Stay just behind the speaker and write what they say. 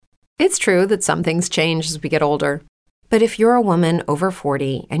It's true that some things change as we get older. But if you're a woman over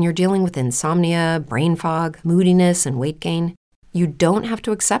 40 and you're dealing with insomnia, brain fog, moodiness, and weight gain, you don't have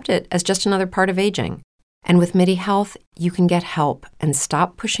to accept it as just another part of aging. And with MIDI Health, you can get help and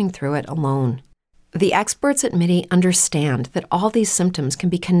stop pushing through it alone. The experts at MIDI understand that all these symptoms can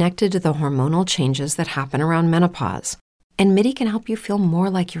be connected to the hormonal changes that happen around menopause, and MIDI can help you feel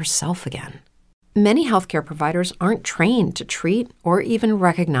more like yourself again. Many healthcare providers aren't trained to treat or even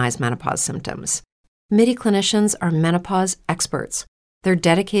recognize menopause symptoms. MIDI clinicians are menopause experts. They're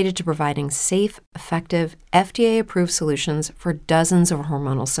dedicated to providing safe, effective, FDA-approved solutions for dozens of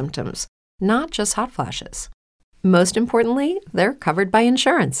hormonal symptoms, not just hot flashes. Most importantly, they're covered by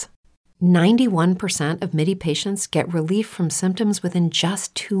insurance. 91% of MIDI patients get relief from symptoms within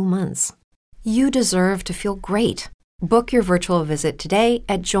just 2 months. You deserve to feel great. Book your virtual visit today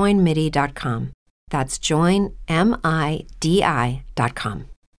at joinmidi.com. That's joinmidi.com.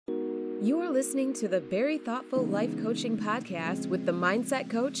 You are listening to the Very Thoughtful Life Coaching Podcast with the mindset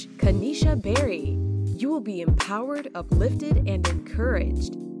coach, Kanisha Berry. You will be empowered, uplifted, and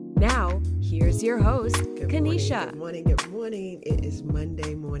encouraged. Now, here's your host, Kanisha. Good morning. It is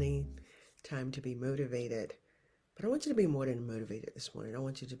Monday morning. Time to be motivated. But I want you to be more than motivated this morning. I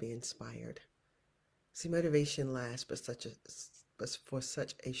want you to be inspired. See, motivation lasts but for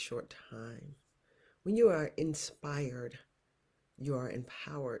such a short time. When you are inspired, you are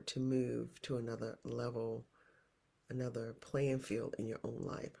empowered to move to another level, another playing field in your own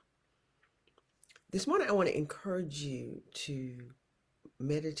life. This morning, I want to encourage you to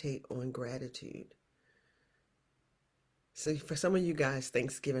meditate on gratitude. So for some of you guys,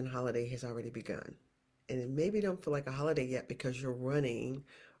 Thanksgiving holiday has already begun. And it maybe don't feel like a holiday yet because you're running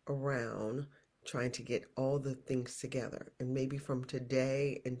around trying to get all the things together. And maybe from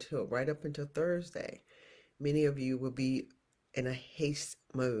today until right up until Thursday, many of you will be in a haste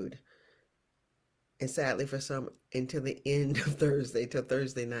mode. And sadly for some, until the end of Thursday, till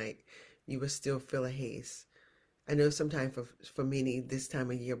Thursday night, you will still feel a haste. I know sometimes for many, this time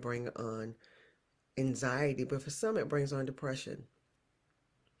of year bring on anxiety, but for some it brings on depression.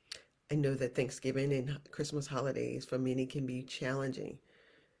 I know that Thanksgiving and Christmas holidays for many can be challenging.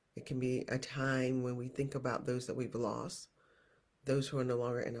 It can be a time when we think about those that we've lost, those who are no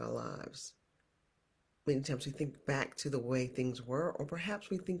longer in our lives. Many times we think back to the way things were, or perhaps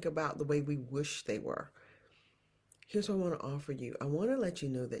we think about the way we wish they were. Here's what I want to offer you. I want to let you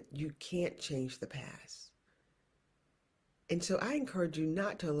know that you can't change the past. And so I encourage you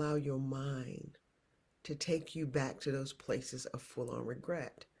not to allow your mind to take you back to those places of full-on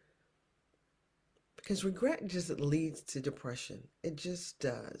regret. Because regret just leads to depression. It just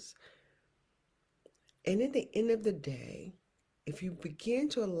does. And at the end of the day, if you begin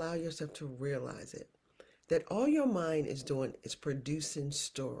to allow yourself to realize it, that all your mind is doing is producing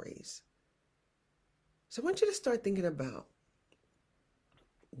stories. So I want you to start thinking about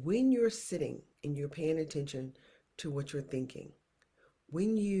when you're sitting and you're paying attention to what you're thinking,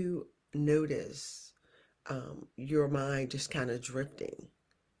 when you notice your mind just kind of drifting,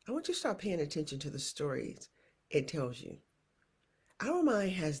 I want you to start paying attention to the stories it tells you. Our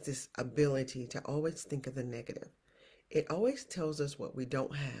mind has this ability to always think of the negative. It always tells us what we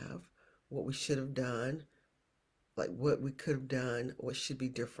don't have, what we should have done, like what we could have done, what should be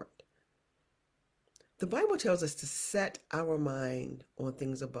different. The Bible tells us to set our mind on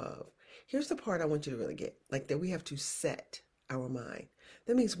things above. Here's the part I want you to really get, like that we have to set our mind.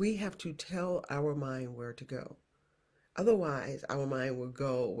 That means we have to tell our mind where to go. Otherwise, our mind will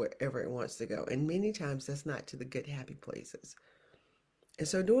go wherever it wants to go. And many times that's not to the good, happy places. And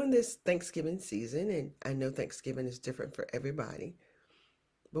so during this Thanksgiving season, and I know Thanksgiving is different for everybody,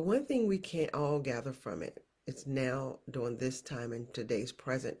 but one thing we can't all gather from it, it's now during this time in today's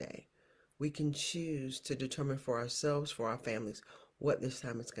present day, we can choose to determine for ourselves, for our families, what this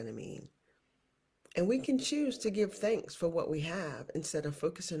time is going to mean. And we can choose to give thanks for what we have instead of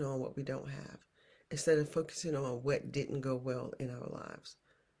focusing on what we don't have, instead of focusing on what didn't go well in our lives.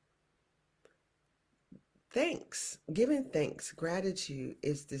 Thanks, giving thanks, gratitude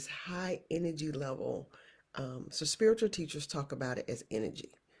is this high energy level. So spiritual teachers talk about it as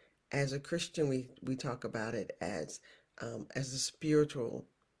energy. As a Christian, we talk about it as a spiritual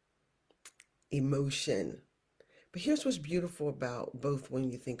emotion. But here's what's beautiful about both when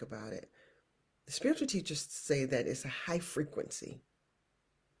you think about it. The spiritual teachers say that it's a high frequency.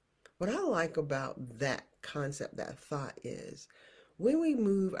 What I like about that concept, that thought is when we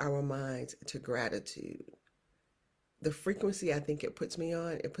move our minds to gratitude, the frequency I think it puts me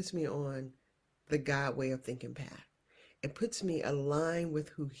on the God way of thinking path. It puts me aligned with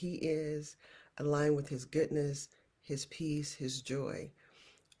who he is, aligned with his goodness, his peace, his joy.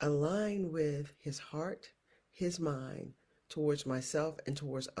 align with his heart, his mind towards myself and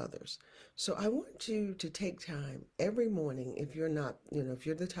towards others. So I want you to take time every morning. If you're not, if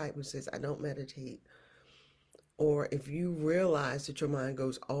you're the type who says, I don't meditate, or if you realize that your mind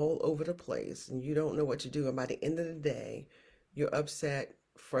goes all over the place and you don't know what to do, and by the end of the day, you're upset,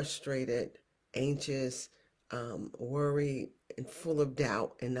 frustrated, anxious, worried, and full of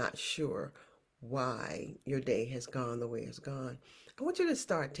doubt and not sure why your day has gone the way it's gone, I want you to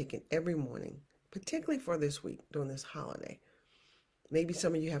start taking every morning, particularly for this week during this holiday. Maybe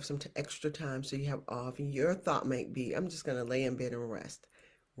some of you have some extra time, so you have off, and your thought might be, I'm just going to lay in bed and rest.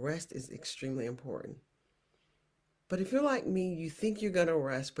 Rest is extremely important. But if you're like me, you think you're going to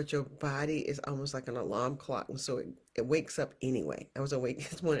rest, but your body is almost like an alarm clock, and so it wakes up anyway. I was awake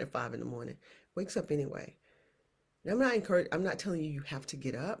this morning at 5 in the morning. Wakes up anyway. Now, I'm not telling you have to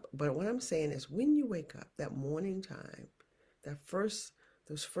get up, but what I'm saying is when you wake up, that morning time,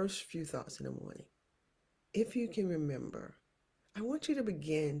 those first few thoughts in the morning, if you can remember, I want you to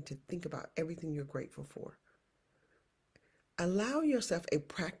begin to think about everything you're grateful for. Allow yourself a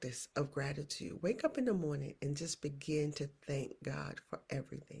practice of gratitude. Wake up in the morning and just begin to thank God for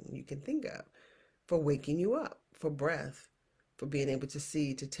everything you can think of, for waking you up, for breath, for being able to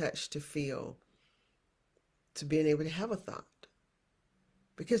see, to touch, to feel, to being able to have a thought.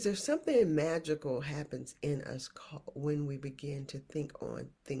 Because there's something magical happens in us when we begin to think on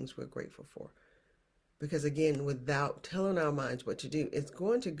things we're grateful for. Because again, without telling our minds what to do, it's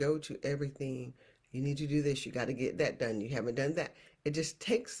going to go to everything. You need to do this. You got to get that done. You haven't done that. It just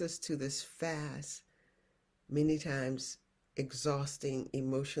takes us to this fast, many times exhausting,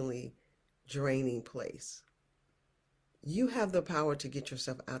 emotionally draining place. You have the power to get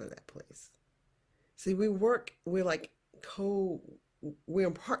yourself out of that place. See, we're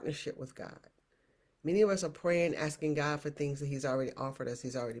in partnership with God. Many of us are praying, asking God for things that he's already offered us.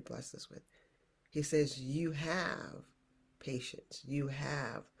 He's already blessed us with. He says, you have patience. You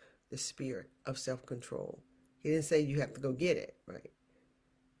have the spirit of self-control. He didn't say you have to go get it, right?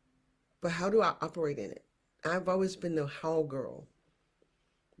 But how do I operate in it? I've always been the how girl.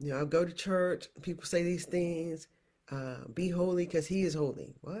 I go to church, people say these things, be holy because he is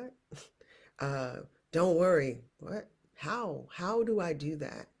holy. What? Don't worry. What? How? How do I do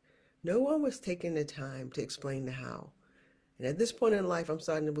that? No one was taking the time to explain the how. And at this point in life, I'm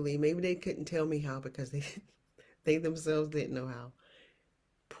starting to believe maybe they couldn't tell me how because they themselves didn't know how.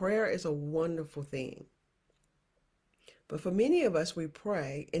 Prayer is a wonderful thing. But for many of us, we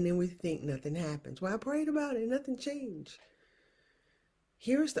pray and then we think nothing happens. Well, I prayed about it, nothing changed.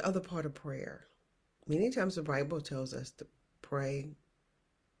 Here's the other part of prayer. Many times the Bible tells us to pray,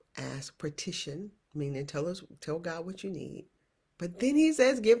 ask, petition, meaning tell God what you need. But then he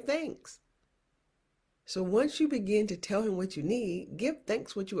says, give thanks. So once you begin to tell him what you need, give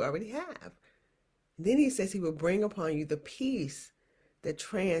thanks what you already have. Then he says he will bring upon you the peace that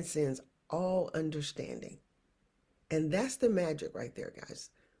transcends all understanding. And that's the magic right there, guys.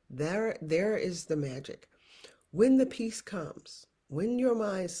 There is the magic. When the peace comes, when your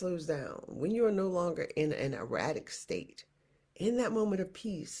mind slows down, when you are no longer in an erratic state, in that moment of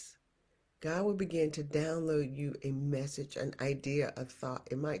peace, God will begin to download you a message, an idea, a thought.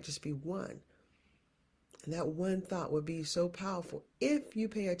 It might just be one. And that one thought will be so powerful if you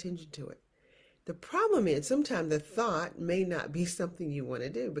pay attention to it. The problem is sometimes the thought may not be something you want to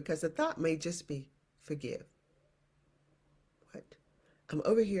do because the thought may just be forgive. What? I'm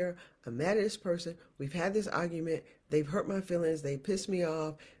over here. I'm mad at this person. We've had this argument. They've hurt my feelings. They pissed me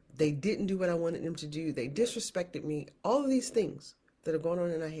off. They didn't do what I wanted them to do. They disrespected me. All of these things that are going on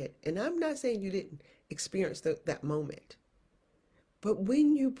in our head. And I'm not saying you didn't experience that moment. But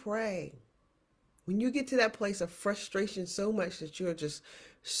when you pray, when you get to that place of frustration so much that you're just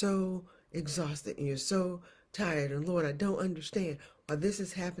so exhausted and you're so tired and Lord, I don't understand why this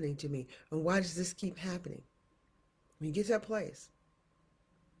is happening to me and why does this keep happening? When you get to that place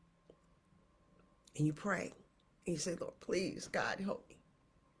and you pray and you say, Lord, please, God, help me.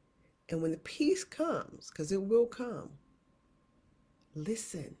 And when the peace comes, because it will come,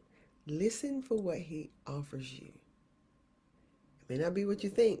 listen for what he offers you. May not be what you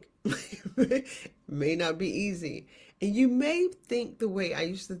think. It may not be easy. And you may think the way I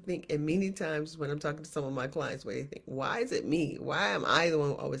used to think, and many times when I'm talking to some of my clients, where they think, why is it me? Why am I the one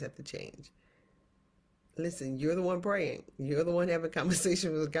who always have to change? Listen, you're the one praying. You're the one having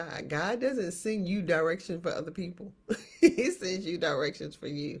conversation with God. God doesn't send you direction for other people. He sends you directions for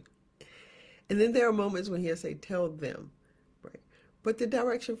you. And then there are moments when he'll say, tell them. Right? But the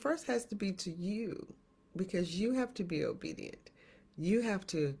direction first has to be to you because you have to be obedient. You have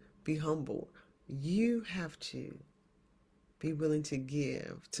to be humble. You have to be willing to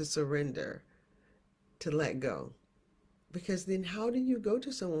give, to surrender, to let go. Because then how do you go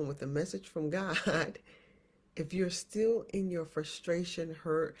to someone with a message from God if you're still in your frustration,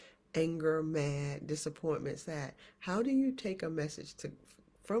 hurt, anger, mad, disappointment, sad? How do you take a message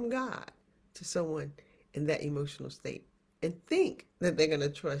from God to someone in that emotional state and think that they're going to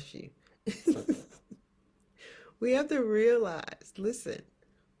trust you? We have to realize, listen,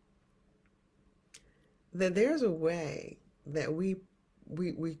 that there's a way that we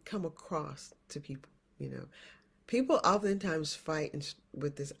come across to people, People oftentimes fight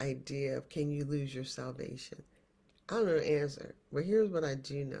with this idea of, can you lose your salvation? I don't know the answer, but here's what I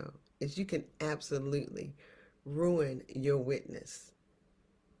do know, is you can absolutely ruin your witness.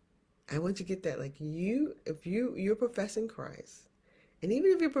 I want you to get that. Like if you're professing Christ, and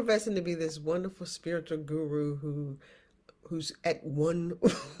even if you're professing to be this wonderful spiritual guru who's at one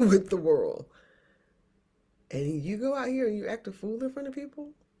with the world, and you go out here and you act a fool in front of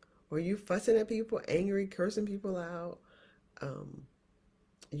people, or you fussing at people, angry, cursing people out,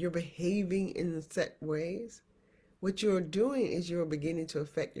 you're behaving in set ways, what you're doing is you're beginning to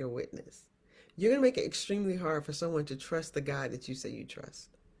affect your witness. You're going to make it extremely hard for someone to trust the God that you say you trust.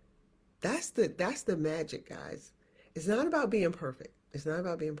 That's the magic, guys. It's not about being perfect. It's not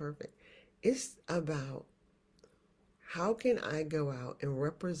about being perfect. It's about, how can I go out and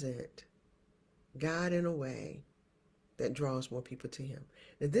represent God in a way that draws more people to him?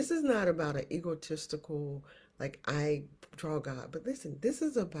 Now, this is not about an egotistical, like I draw God, but listen, this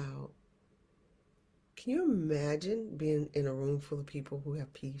is about, can you imagine being in a room full of people who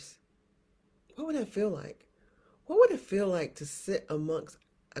have peace? What would that feel like? What would it feel like to sit amongst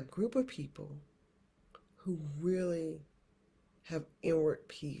a group of people who really have inward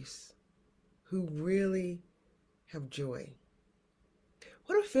peace, who really have joy?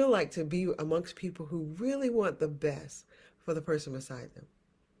 What would it feel like to be amongst people who really want the best for the person beside them?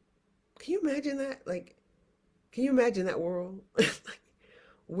 Can you imagine that? Can you imagine that world?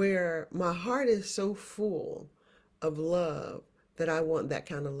 Where my heart is so full of love that I want that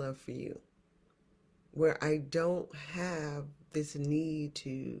kind of love for you. Where I don't have this need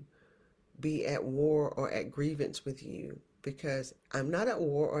to be at war or at grievance with you, because I'm not at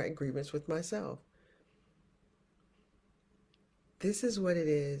war or at grievance with myself. This is what it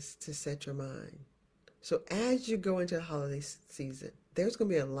is to set your mind. So as you go into the holiday season, there's going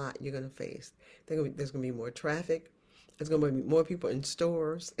to be a lot you're going to face. There's going to be more traffic. There's going to be more people in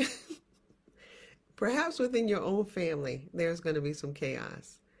stores. Perhaps within your own family, there's going to be some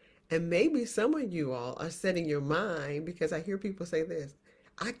chaos. And maybe some of you all are setting your mind, because I hear people say this,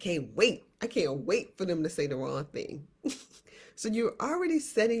 I can't wait. I can't wait for them to say the wrong thing. So you're already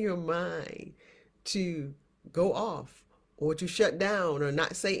setting your mind to go off, or to shut down, or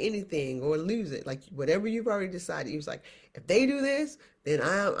not say anything, or lose it. Like whatever you've already decided, you're like, if they do this, then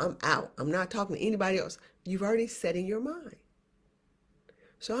I'm out. I'm not talking to anybody else. You've already set in your mind.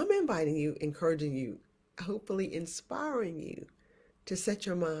 So I'm inviting you, encouraging you, hopefully inspiring you to set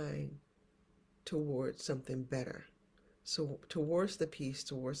your mind towards something better. So towards the peace,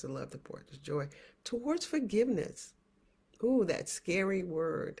 towards the love, towards the joy, towards forgiveness. Ooh, that scary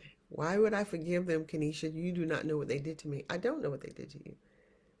word. Why would I forgive them, Kanisha? You do not know what they did to me. I don't know what they did to you.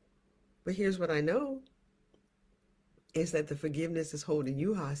 But here's what I know, is that the forgiveness is holding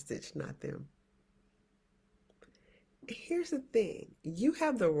you hostage, not them. Here's the thing. You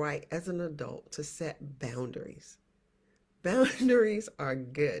have the right as an adult to set boundaries. Boundaries are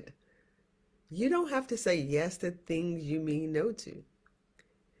good. You don't have to say yes to things you mean no to.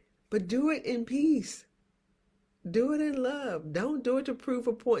 But do it in peace. Do it in love. Don't do it to prove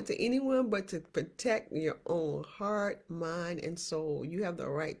a point to anyone, but to protect your own heart, mind, and soul. You have the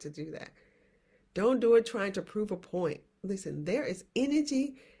right to do that. Don't do it trying to prove a point. Listen, there is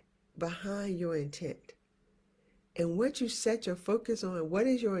energy behind your intent. And what you set your focus on, what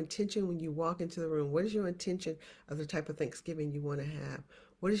is your intention when you walk into the room? What is your intention of the type of Thanksgiving you want to have?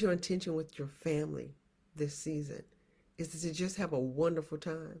 What is your intention with your family this season? Is it to just have a wonderful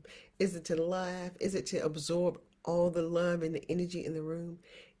time? Is it to laugh? Is it to absorb all the love and the energy in the room?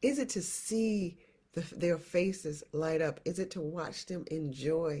 Is it to see their faces light up? Is it to watch them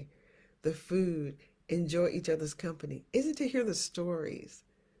enjoy the food, enjoy each other's company? Is it to hear the stories?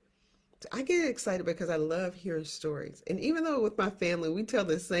 I get excited because I love hearing stories. And even though with my family, we tell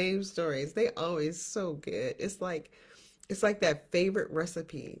the same stories, they always so good. It's like that favorite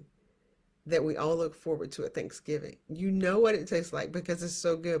recipe that we all look forward to at Thanksgiving. You know what it tastes like because it's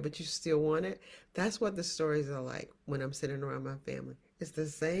so good, but you still want it. That's what the stories are like when I'm sitting around my family. It's the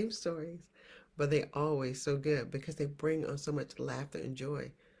same stories, but they're always so good because they bring on so much laughter and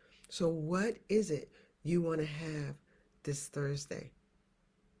joy. So what is it you want to have this Thursday?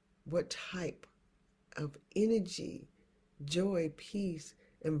 What type of energy, joy, peace,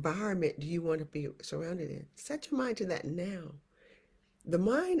 environment do you want to be surrounded in? Set your mind to that now. The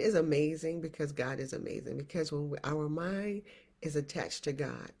mind is amazing because God is amazing. Because when our mind is attached to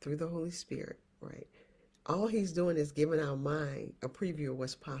God through the Holy Spirit, right? All he's doing is giving our mind a preview of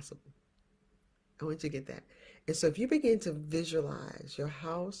what's possible. I want you to get that. And so if you begin to visualize your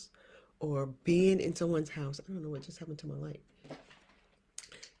house or being in someone's house, I don't know what just happened to my light.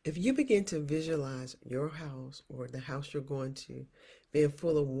 If you begin to visualize your house or the house you're going to being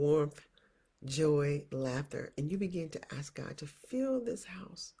full of warmth, joy, laughter, and you begin to ask God to fill this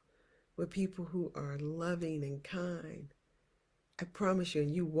house with people who are loving and kind, I promise you,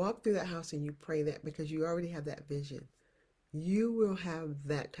 and you walk through that house and you pray that because you already have that vision, you will have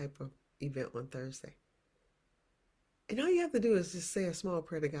that type of event on Thursday. And all you have to do is just say a small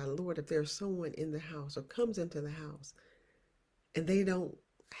prayer to God. Lord, if there's someone in the house or comes into the house and they don't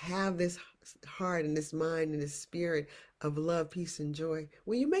have this heart and this mind and this spirit of love, peace, and joy,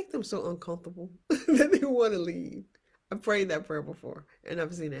 will you make them so uncomfortable that they want to leave? I've prayed that prayer before and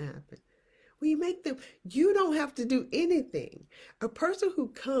I've seen it happen. Will you make them, you don't have to do anything. A person who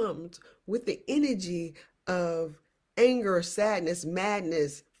comes with the energy of anger, sadness,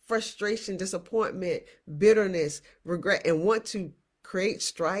 madness, frustration, disappointment, bitterness, regret, and want to create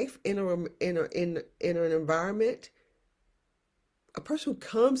strife in an environment, a person who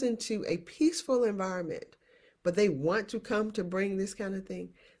comes into a peaceful environment, but they want to come to bring this kind of thing,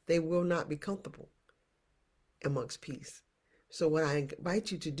 they will not be comfortable amongst peace. So what I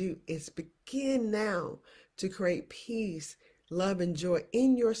invite you to do is begin now to create peace, love, and joy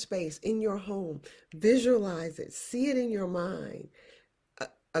in your space, in your home. Visualize it, see it in your mind.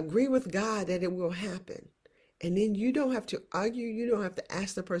 Agree with God that it will happen. And then you don't have to argue. You don't have to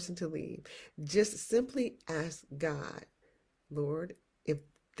ask the person to leave. Just simply ask God, Lord, if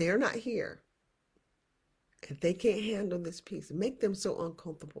they're not here, if they can't handle this peace, make them so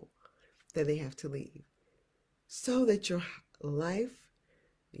uncomfortable that they have to leave. So that your life,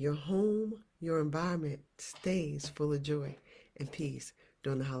 your home, your environment stays full of joy and peace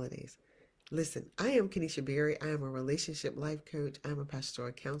during the holidays. Listen, I am Kenesha Berry. I am a relationship life coach. I'm a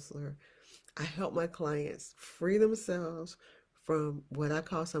pastoral counselor. I help my clients free themselves from what I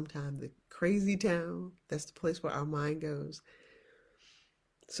call sometimes the crazy town. That's the place where our mind goes,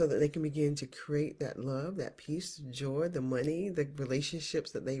 so that they can begin to create that love, that peace, joy, the money, the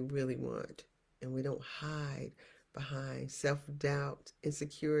relationships that they really want. And we don't hide behind self-doubt,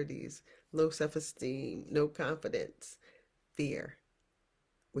 insecurities, low self-esteem, no confidence, fear.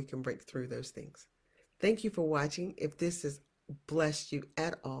 We can break through those things. Thank you for watching. If this has blessed you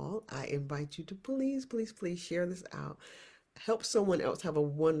at all, I invite you to please, please, please share this out. Help someone else have a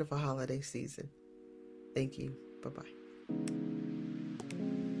wonderful holiday season. Thank you. Bye-bye.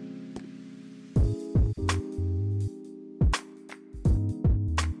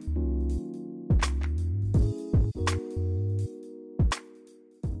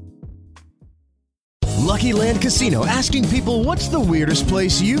 Lucky Land Casino, asking people, what's the weirdest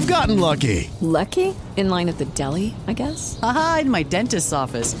place you've gotten lucky? Lucky? In line at the deli, I guess? Aha, in my dentist's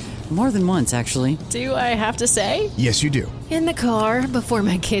office. More than once, actually. Do I have to say? Yes, you do. In the car before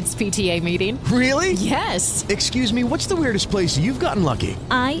my kids' PTA meeting. Really? Yes. Excuse me, what's the weirdest place you've gotten lucky?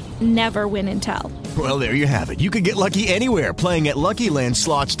 I never win and tell. Well, there you have it. You can get lucky anywhere, playing at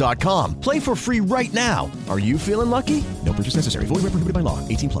LuckyLandSlots.com. Play for free right now. Are you feeling lucky? No purchase necessary. Void where prohibited by law.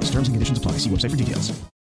 18+. Terms and conditions apply. See website for details.